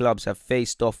 Premier League clubs have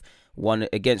faced off one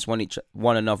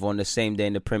another on the same day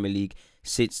in the Premier League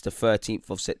since the 13th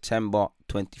of September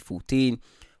 2014.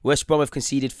 West Brom have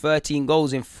conceded 13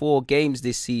 goals in 4 games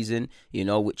this season,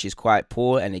 which is quite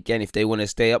poor. And again, if they want to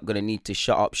stay up, going to need to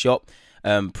shut up shop.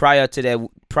 Prior to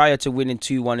winning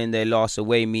 2-1 in their last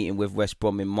away meeting with West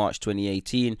Brom in March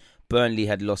 2018, Burnley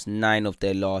had lost 9 of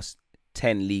their last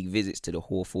 10 league visits to the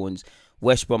Hawthorns.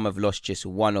 West Brom have lost just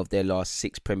 1 of their last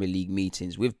 6 Premier League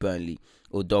meetings with Burnley,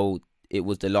 although it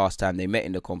was the last time they met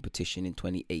in the competition in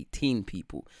 2018,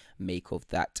 people. Make of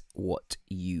that what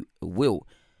you will.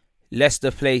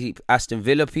 Leicester play Aston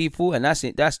Villa, people, and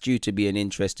that's due to be an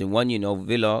interesting one.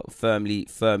 Villa firmly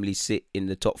sit in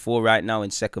the top 4 right now in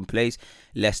 2nd place.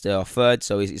 Leicester are 3rd,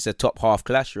 so it's a top half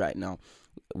clash right now.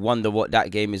 Wonder what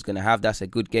that game is going to have. That's a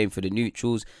good game for the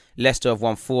neutrals. Leicester have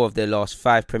won 4 of their last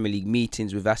 5 Premier League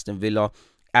meetings with Aston Villa.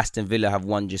 Aston Villa have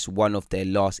won just 1 of their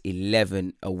last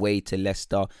 11 away to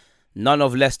Leicester. None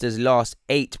of Leicester's last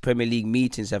 8 Premier League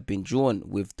meetings have been drawn,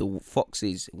 with the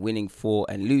Foxes winning 4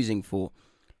 and losing 4.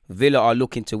 Villa are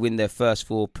looking to win their first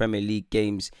 4 Premier League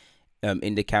games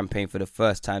in the campaign for the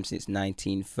first time since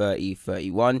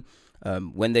 1930-31,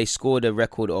 when they scored a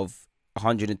record of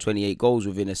 128 goals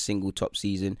within a single top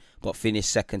season, but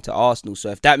finished 2nd to Arsenal. So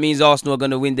if that means Arsenal are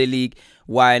going to win the league,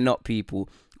 why not, people?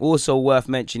 Also worth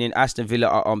mentioning, Aston Villa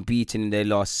are unbeaten in their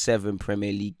last 7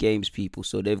 Premier League games, people.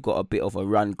 So they've got a bit of a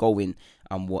run going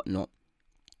and whatnot.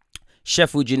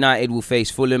 Sheffield United will face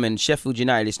Fulham, and Sheffield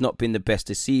United, it's not been the best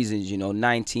of seasons,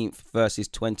 19th versus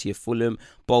 20th Fulham.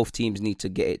 Both teams need to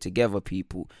get it together,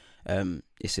 people.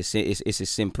 It's as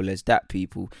simple as that,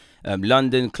 people.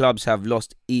 London clubs have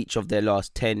lost each of their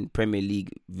last 10 Premier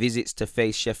League visits to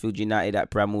face Sheffield United at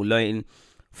Bramall Lane.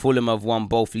 Fulham have won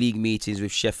both league meetings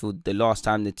with Sheffield. The last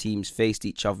time the teams faced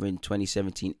each other in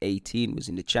 2017-18 was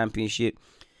in the Championship.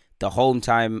 The home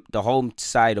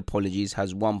side,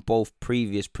 has won both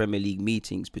previous Premier League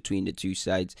meetings between the 2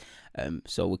 sides.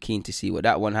 So we're keen to see what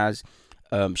that one has.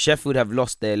 Sheffield have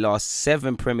lost their last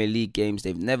 7 Premier League games.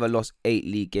 They've never lost 8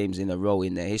 league games in a row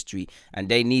in their history, and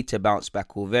they need to bounce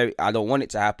back. I don't want it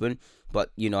to happen,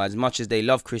 but as much as they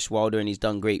love Chris Wilder and he's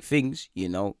done great things,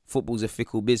 football's a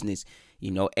fickle business.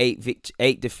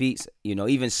 eight defeats,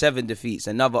 even 7 defeats.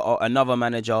 Another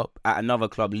manager at another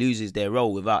club loses their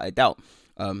role without a doubt.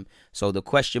 So the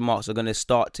question marks are going to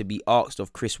start to be asked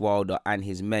of Chris Wilder and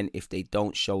his men if they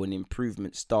don't show an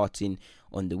improvement starting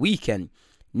on the weekend.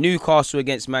 Newcastle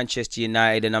against Manchester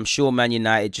United, and I'm sure Man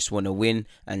United just want to win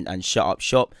and shut up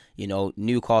shop.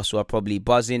 Newcastle are probably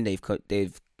buzzing.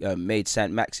 They've made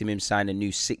Saint-Maximin sign a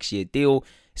new 6-year deal.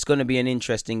 It's going to be an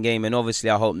interesting game, and obviously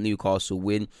I hope Newcastle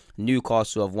win.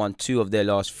 Newcastle have won 2 of their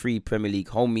last 3 Premier League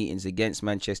home meetings against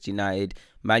Manchester United.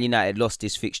 Man United lost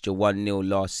this fixture 1-0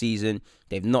 last season.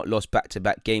 They've not lost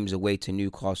back-to-back games away to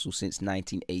Newcastle since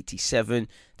 1987.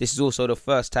 This is also the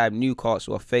first time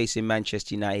Newcastle are facing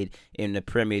Manchester United in the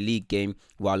Premier League game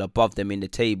while above them in the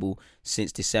table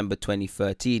since December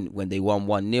 2013 when they won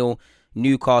 1-0.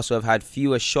 Newcastle have had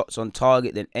fewer shots on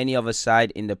target than any other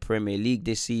side in the Premier League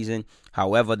this season.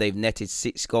 However, they've netted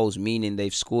 6 goals, meaning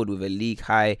they've scored with a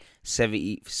league-high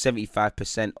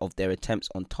 75% of their attempts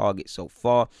on target so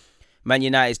far. Man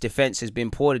United's defence has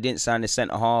been poor. They didn't sign a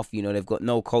centre-half. They've got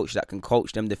no coach that can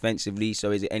coach them defensively,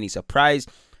 so is it any surprise?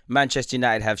 Manchester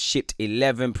United have shipped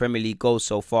 11 Premier League goals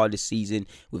so far this season,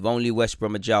 with only West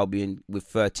Bromwich Albion with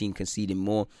 13 conceding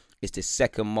more. It's the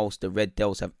second most the Red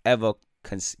Devils have ever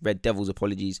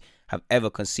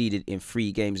conceded in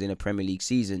 3 games in a Premier League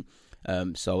season.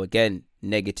 So again,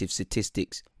 negative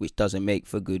statistics, which doesn't make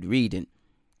for good reading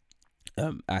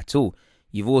at all.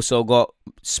 You've also got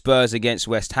Spurs against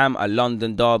West Ham, a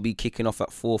London derby kicking off at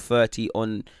 4:30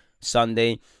 on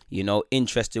Sunday.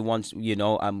 Interesting ones.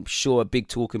 I'm sure a big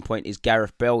talking point is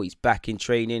Gareth Bale. He's back in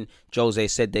training. Jose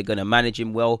said they're going to manage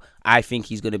him well. I think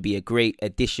he's going to be a great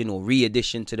addition or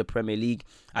re-addition to the Premier League.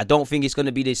 I don't think it's going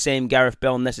to be the same Gareth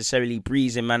Bale necessarily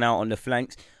breezing man out on the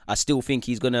flanks. I still think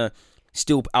he's going to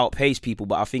still outpace people,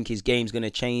 but I think his game's going to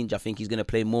change. I think he's going to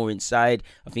play more inside.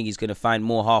 I think he's going to find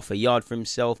more half a yard for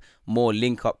himself, more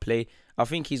link-up play. I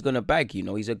think he's going to bag,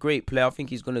 he's a great player. I think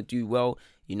he's going to do well,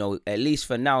 at least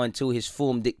for now until his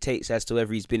form dictates as to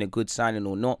whether he's been a good signing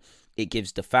or not. It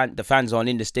gives the fans aren't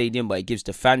in the stadium, but it gives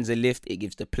the fans a lift. It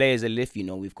gives the players a lift.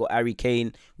 We've got Harry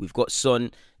Kane, we've got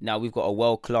Son. Now we've got a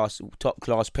world-class,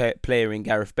 top-class player in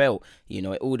Gareth Bale. It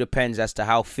all depends as to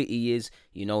how fit he is,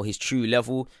 his true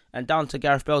level, and down to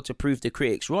Gareth Bale to prove the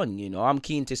critics wrong. I'm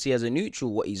keen to see as a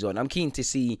neutral what he's on. I'm keen to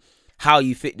see how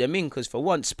you fit them in, because for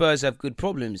once Spurs have good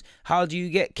problems. How do you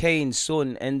get Kane,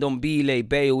 Son, Ndombele,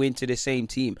 Bale into the same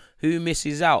team? Who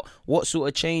misses out? What sort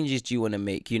of changes do you want to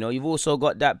make? You've also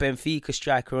got that Benfica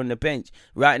striker on the bench.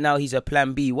 Right now he's a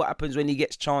plan B. What happens when he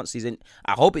gets chances? And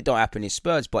I hope it don't happen in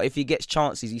Spurs, but if he gets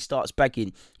chances, he starts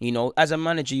bagging. As a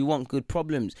manager, you want good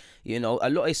problems. A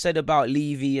lot is said about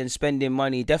Levy and spending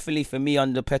money. Definitely for me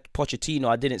under Pochettino,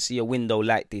 I didn't see a window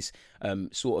like this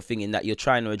sort of thing in that you're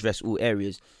trying to address all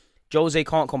areas. Jose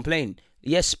can't complain.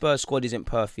 Yes, Spurs squad isn't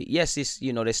perfect. Yes,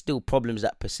 there's still problems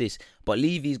that persist. But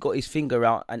Levy's got his finger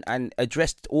out and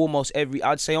addressed almost every,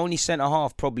 I'd say only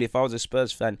centre-half probably if I was a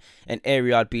Spurs fan, an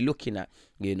area I'd be looking at,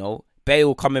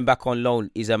 Bale coming back on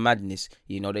loan is a madness.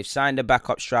 They've signed a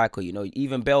backup striker.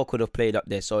 Even Bale could have played up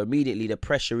there. So immediately the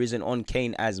pressure isn't on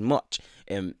Kane as much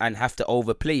and have to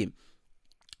overplay him.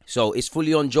 So it's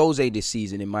fully on Jose this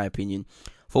season in my opinion.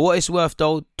 For what it's worth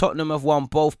though, Tottenham have won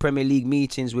both Premier League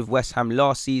meetings with West Ham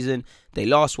last season. They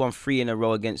last won 3 in a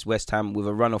row against West Ham with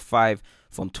a run of 5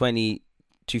 from 2008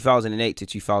 to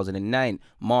 2009,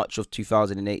 March of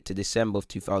 2008 to December of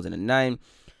 2009.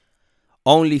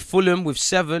 Only Fulham with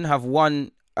 7 have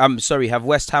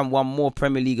West Ham won more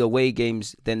Premier League away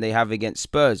games than they have against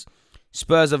Spurs.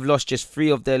 Spurs have lost just 3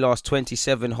 of their last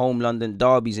 27 home London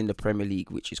derbies in the Premier League,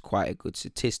 which is quite a good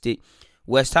statistic.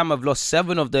 West Ham have lost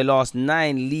 7 of their last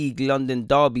 9 League London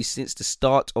derbies since the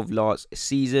start of last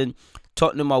season.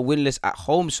 Tottenham are winless at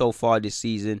home so far this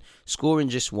season, scoring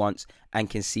just once and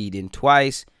conceding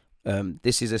twice.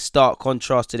 This is a stark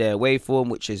contrast to their away form,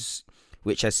 which has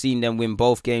seen them win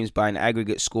both games by an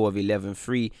aggregate score of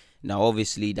 11-3. Now,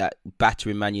 obviously, that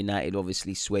battering Man United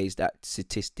obviously sways that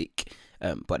statistic.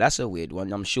 But that's a weird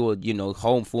one. I'm sure,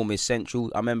 home form is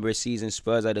central. I remember a season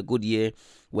Spurs had a good year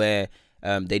where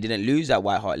they didn't lose at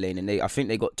White Hart Lane, and I think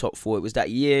they got top 4. It was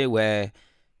that year where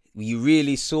you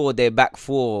really saw their back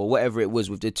 4 or whatever it was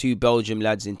with the 2 Belgium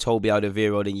lads in Toby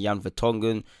Alderweireld and Jan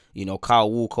Vertonghen.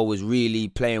 Kyle Walker was really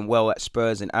playing well at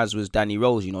Spurs, and as was Danny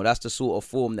Rose. That's the sort of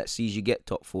form that sees you get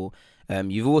top 4.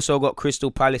 You've also got Crystal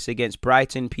Palace against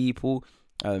Brighton, people.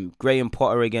 Graham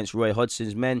Potter against Roy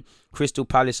Hodgson's men. Crystal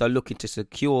Palace are looking to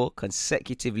secure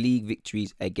consecutive league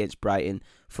victories against Brighton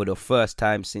for the first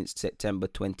time since September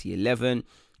 2011.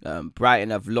 Brighton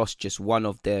have lost just 1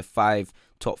 of their 5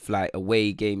 top flight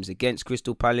away games against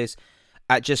Crystal Palace.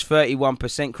 At just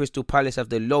 31%, Crystal Palace have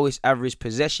the lowest average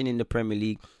possession in the Premier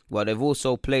League, while they've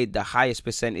also played the highest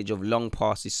percentage of long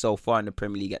passes so far in the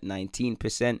Premier League at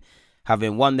 19%.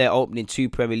 Having won their opening 2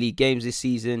 Premier League games this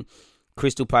season,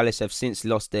 Crystal Palace have since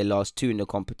lost their last 2 in the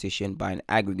competition by an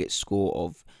aggregate score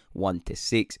of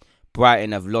 1-6.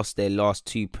 Brighton have lost their last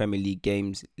 2 Premier League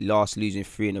games, last losing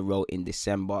 3 in a row in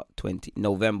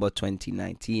November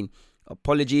 2019.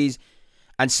 Apologies.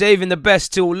 And saving the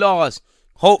best till last.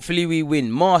 Hopefully we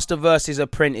win. Master versus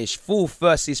Apprentice. 4th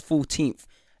versus 14th.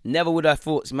 Never would have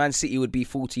thought Man City would be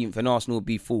 14th and Arsenal would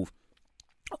be 4th.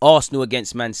 Arsenal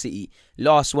against Man City.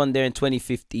 Last one there in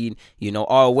 2015. You know,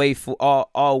 our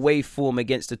away form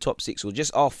against the top 6, or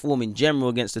just our form in general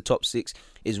against the top 6,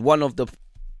 is one of the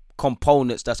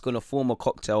components that's going to form a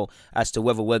cocktail as to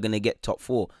whether we're going to get top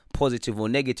 4. Positive or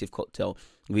negative cocktail.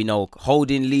 We know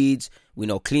holding leads, we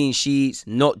know clean sheets,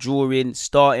 not drawing,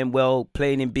 starting well,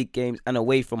 playing in big games and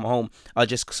away from home are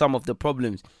just some of the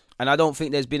problems. And I don't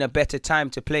think there's been a better time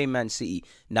to play Man City.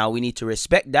 Now we need to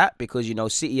respect that because, you know,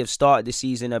 City have started the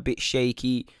season a bit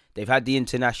shaky. They've had the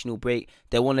international break.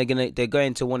 They're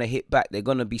going to want to hit back. They're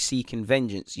going to be seeking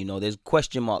vengeance. You know, there's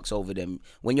question marks over them.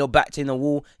 When you're backed in the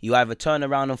wall, you either turn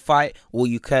around and fight or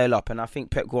you curl up. And I think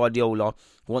Pep Guardiola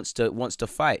wants to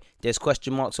fight. There's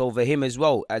question marks over him as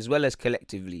well as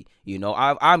collectively. You know,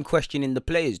 I'm questioning the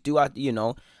players.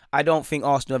 I don't think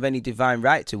Arsenal have any divine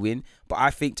right to win, but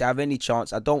I think to have any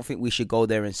chance, I don't think we should go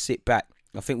there and sit back.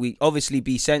 I think we obviously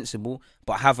be sensible,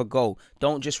 but have a go.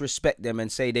 Don't just respect them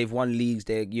and say they've won leagues,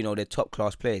 they're top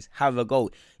class players. Have a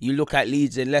go. You look at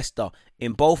Leeds and Leicester.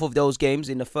 In both of those games,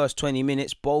 in the first 20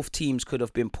 minutes, both teams could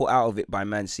have been put out of it by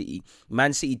Man City.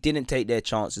 Man City didn't take their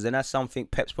chances, and that's something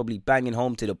Pep's probably banging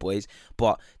home to the boys,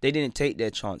 but they didn't take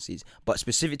their chances. But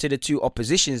specific to the 2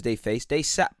 oppositions they faced, they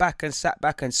sat back and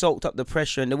soaked up the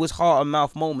pressure, and there was heart and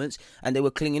mouth moments, and they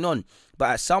were clinging on.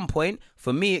 But at some point,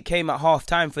 for me, it came at half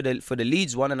time for the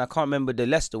Leeds one, and I can't remember the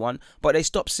Leicester one, but they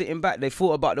stopped sitting back. They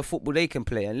thought about the football they can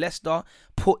play, and Leicester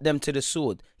put them to the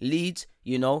sword. Leeds,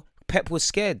 Pep was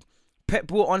scared. Pep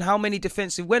brought on how many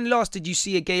defensive... When last did you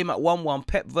see a game at 1-1,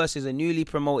 Pep versus a newly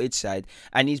promoted side,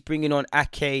 and he's bringing on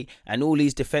Ake and all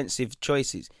these defensive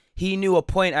choices? He knew a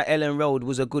point at Ellen Road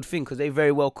was a good thing because they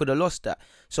very well could have lost that.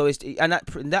 So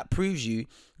that proves you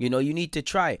need to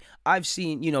try. I've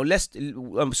seen,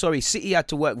 City had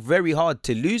to work very hard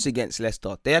to lose against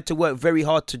Leicester. They had to work very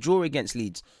hard to draw against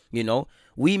Leeds.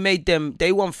 We made them,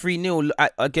 they won 3-0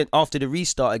 again after the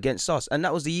restart against us. And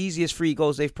that was the easiest 3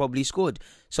 goals they've probably scored.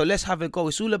 So let's have a go.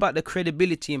 It's all about the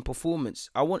credibility and performance.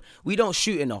 We don't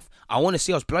shoot enough. I want to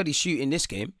see us bloody shoot in this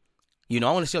game. I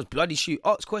want to see us bloody shoot.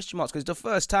 It's question marks because it's the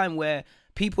first time where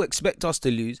people expect us to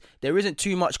lose. There isn't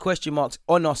too much question marks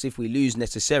on us if we lose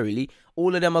necessarily.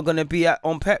 All of them are going to be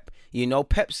on Pep.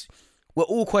 We're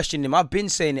all questioning him. I've been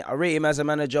saying it. I rate him as a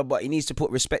manager, but he needs to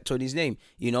put respect on his name.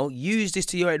 Use this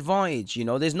to your advantage.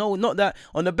 There's not that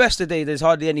on the best of days, there's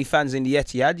hardly any fans in the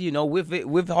Etihad.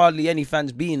 With hardly any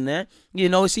fans being there,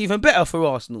 it's even better for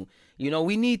Arsenal.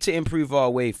 We need to improve our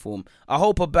away form. I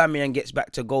hope Aubameyang gets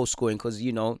back to goal scoring because,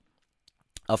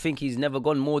 I think he's never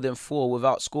gone more than 4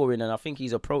 without scoring, and I think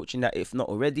he's approaching that, if not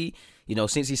already.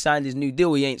 Since he signed his new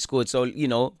deal, he ain't scored. So,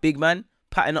 big man,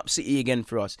 patting up City again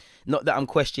for us. Not that I'm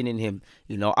questioning him.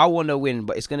 I want to win,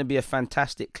 but it's going to be a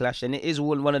fantastic clash, and it is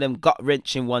one of them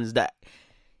gut-wrenching ones that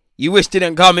you wish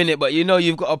didn't come in it, but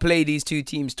you've got to play these 2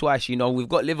 teams twice. We've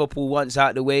got Liverpool once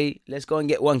out the way. Let's go and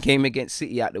get one game against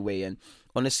City out the way. And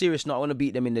on a serious note, I want to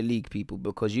beat them in the league, people,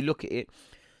 because you look at it,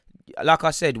 like I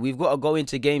said, we've got to go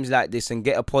into games like this and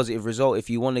get a positive result if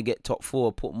you want to get top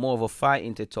 4, put more of a fight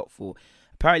into top 4.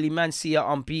 Apparently, Man City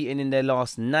are unbeaten in their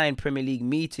last 9 Premier League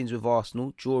meetings with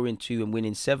Arsenal, drawing 2 and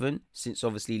winning 7, since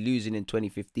obviously losing in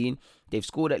 2015. They've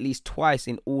scored at least twice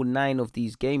in all 9 of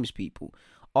these games, people.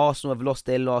 Arsenal have lost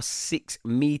their last 6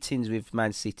 meetings with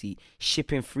Man City,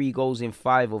 shipping 3 goals in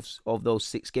 5 of those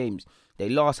 6 games. They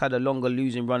last had a longer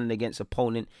losing run against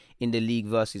opponent in the league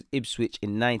versus Ipswich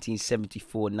in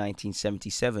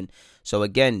 1974-1977. So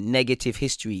again, negative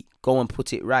history. Go and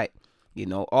put it right.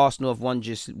 Arsenal have won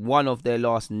just 1 of their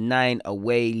last 9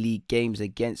 away league games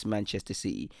against Manchester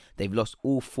City. They've lost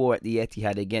all 4 at the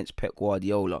Etihad against Pep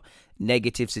Guardiola.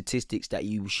 Negative statistics that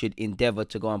you should endeavour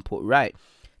to go and put right.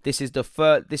 This is the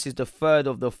third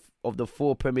of the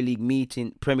 4 Premier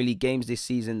League games this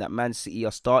season that Man City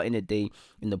are starting a day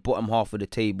in the bottom half of the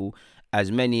table,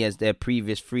 as many as their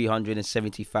previous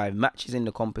 375 matches in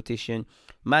the competition.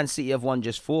 Man City have won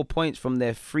just 4 points from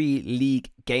their 3 league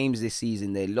games this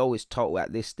season, their lowest total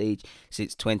at this stage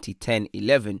since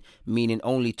 2010-11, meaning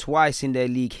only twice in their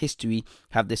league history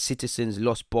have the Citizens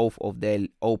lost both of their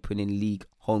opening league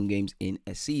home games in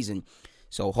a season.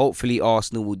 So hopefully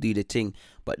Arsenal will do the thing.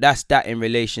 But that's that in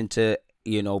relation to,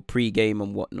 pre-game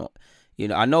and whatnot.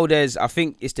 I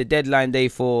think it's the deadline day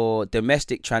for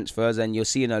domestic transfers, and you're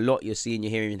seeing a lot. You're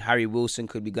hearing Harry Wilson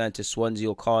could be going to Swansea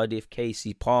or Cardiff.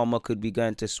 Casey Palmer could be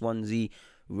going to Swansea.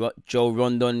 Joe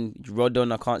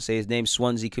Rodon, I can't say his name.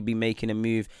 Swansea could be making a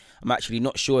move. I'm actually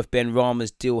not sure if Ben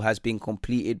Rama's deal has been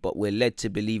completed, but we're led to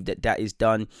believe that is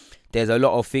done. There's a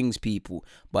lot of things, people.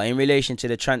 But in relation to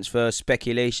the transfer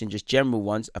speculation, just general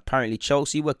ones, apparently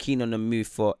Chelsea were keen on a move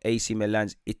for AC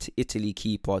Milan's Italy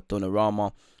keeper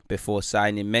Donnarumma before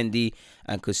signing Mendy,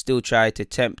 and could still try to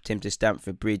tempt him to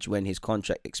Stamford Bridge when his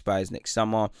contract expires next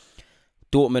summer.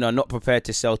 Dortmund are not prepared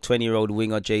to sell 20-year-old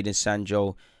winger Jadon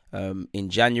Sancho in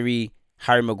January.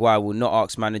 Harry Maguire will not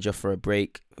ask his manager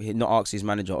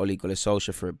Ole Gunnar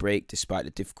Solskjaer for a break despite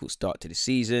the difficult start to the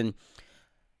season.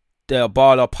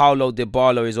 Paulo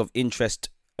Dybala is of interest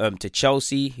to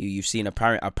Chelsea, who you've seen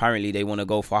apparently they want to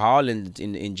go for Haaland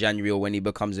in January or when he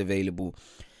becomes available.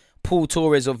 Paul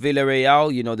Torres of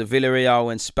Villarreal, the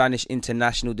Villarreal and Spanish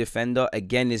international defender,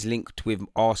 again is linked with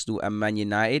Arsenal and Man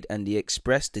United. And the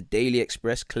Daily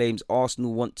Express, claims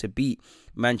Arsenal want to beat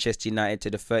Manchester United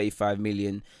to the £35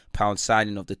 million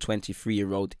signing of the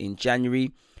 23-year-old in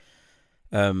January.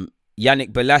 Yannick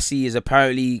Bolasie is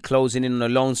apparently closing in on a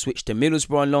loan switch to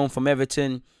Middlesbrough on loan from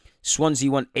Everton. Swansea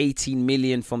want 18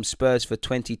 million from Spurs for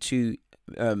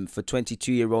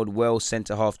 22-year-old Wales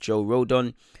centre-half Joe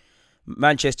Rodon.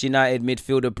 Manchester United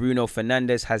midfielder Bruno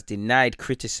Fernandes has denied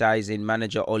criticising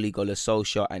manager Ole Gunnar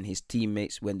Solskjaer and his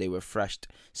teammates when they were thrashed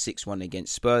 6-1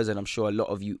 against Spurs. And I'm sure a lot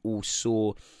of you all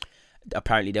saw,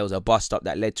 apparently there was a bust-up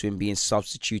that led to him being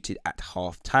substituted at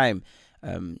half-time.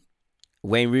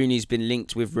 Wayne Rooney's been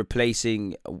linked with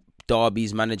replacing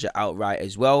Derby's manager outright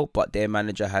as well, but their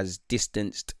manager has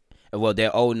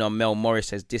their owner Mel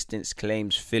Morris has distanced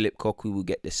claims Philip Cocu will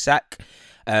get the sack.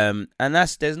 And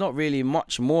there's not really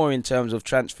much more in terms of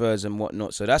transfers and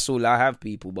whatnot. So that's all I have,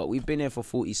 people. But we've been here for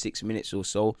 46 minutes or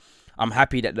so. I'm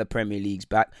happy that the Premier League's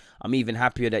back. I'm even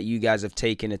happier that you guys have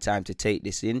taken the time to take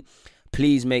this in.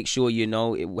 Please make sure,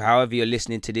 however you're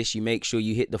listening to this, you make sure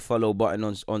you hit the follow button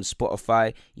on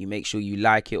Spotify. You make sure you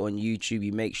like it on YouTube.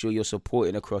 You make sure you're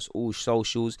supporting across all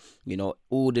socials.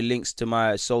 All the links to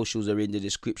my socials are in the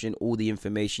description. All the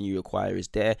information you require is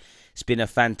there. It's been a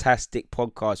fantastic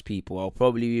podcast, people. I'll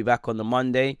probably be back on the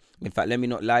Monday. In fact, let me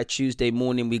not lie. Tuesday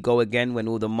morning we go again when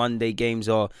all the Monday games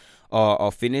are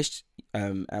finished.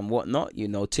 And whatnot,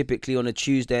 typically on a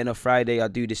Tuesday and a Friday I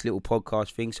do this little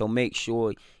podcast thing, so make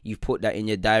sure you put that in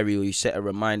your diary or you set a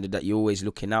reminder that you're always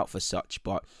looking out for such.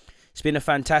 But it's been a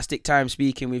fantastic time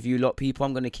speaking with you lot, people.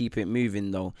 I'm going to keep it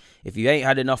moving though. If you ain't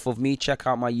had enough of me, check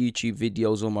out my YouTube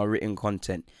videos or my written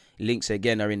content. Links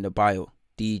again are in the bio.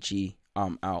 DG,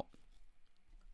 I'm out.